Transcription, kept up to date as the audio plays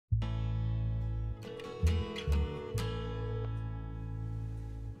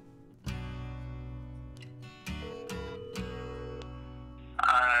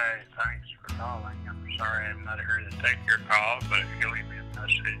Hi, thanks for calling. I'm sorry I'm not here to take your call, but if you leave me a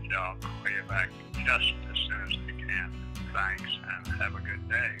message, I'll call you back just as soon as I can. Thanks, and have a good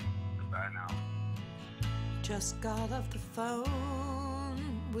day. Goodbye now. Just got off the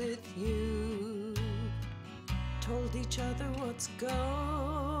phone with you. Told each other what's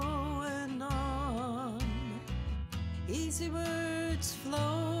going on. Easy words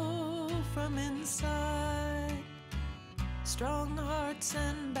flow from inside. Strong hearts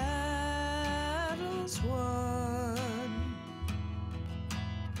and battles won.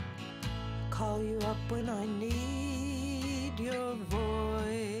 Call you up when I need your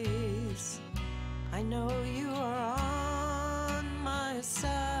voice. I know you are on my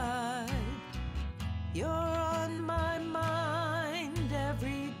side. You're on my mind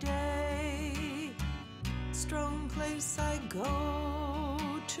every day. Strong place I go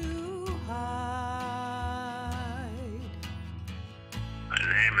to hide. My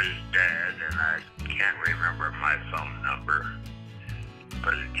name is Dad, and I can't remember my phone number,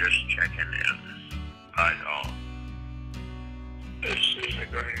 but just checking in. I know. This is a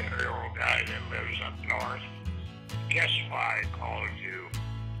great old guy that lives up north. Guess why I called you?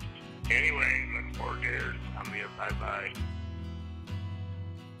 Anyway, look forward to hearing from you. Bye-bye.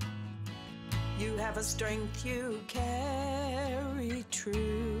 You have a strength you carry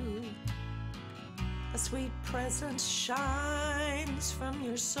true. A sweet presence shines from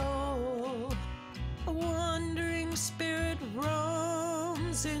your soul. A wandering spirit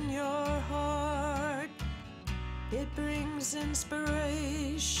roams in your heart. It brings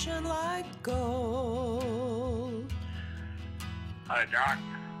inspiration like gold. Hi, Doc.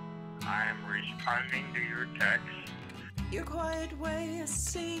 I am responding to your text. Your quiet way has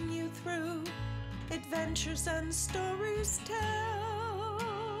seen you through. Adventures and stories tell.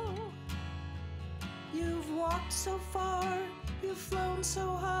 You've walked so far, you've flown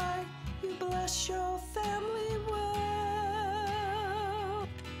so high. You bless your family well.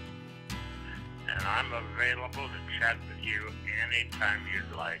 And I'm available to chat with you anytime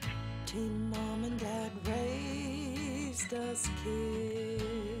you'd like. Teen Mom and Dad raised us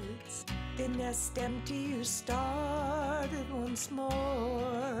kids. The nest empty, you started once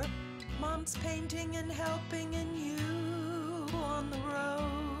more. Mom's painting and helping, and you on the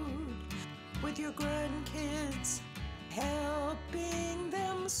road with your grandkids, helping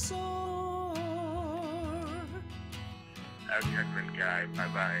them soar. Have a good guy.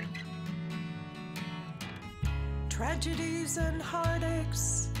 Bye-bye. Tragedies and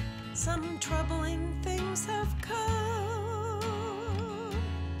heartaches, some troubling things have come.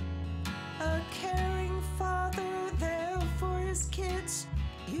 A caring father there for his kids,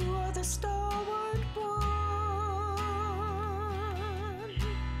 you are the stalwart one.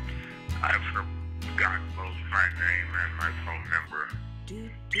 I've forgotten both my name and my phone number,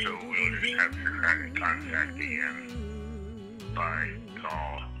 so we'll just have to try to contact again by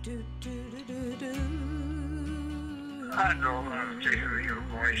call. I don't want to hear your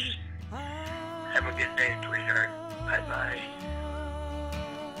voice. Have a good day, sweetheart. Bye-bye.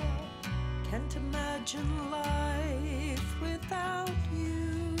 Can't imagine life without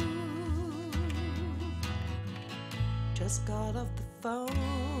you. Just got off the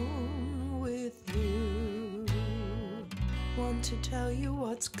phone with you. Want to tell you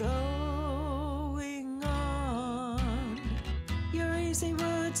what's going on. Your easy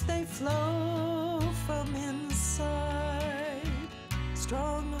words, they flow from inside.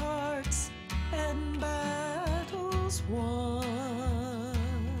 Strong hearts and battles won.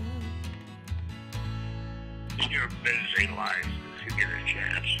 In your busy life, if you get a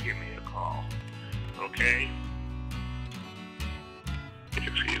chance, give me a call. Okay?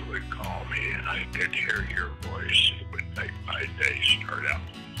 If you would call me and I could hear your voice, it would make my day start out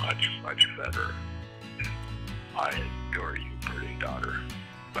much, much better. I adore you, pretty daughter.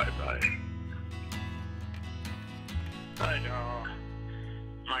 Bye-bye. I know.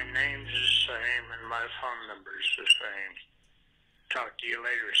 My name's the same and my phone number's the same. Talk to you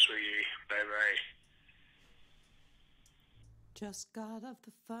later, sweetie. Bye-bye. Just got off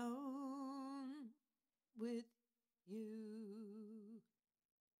the phone with you.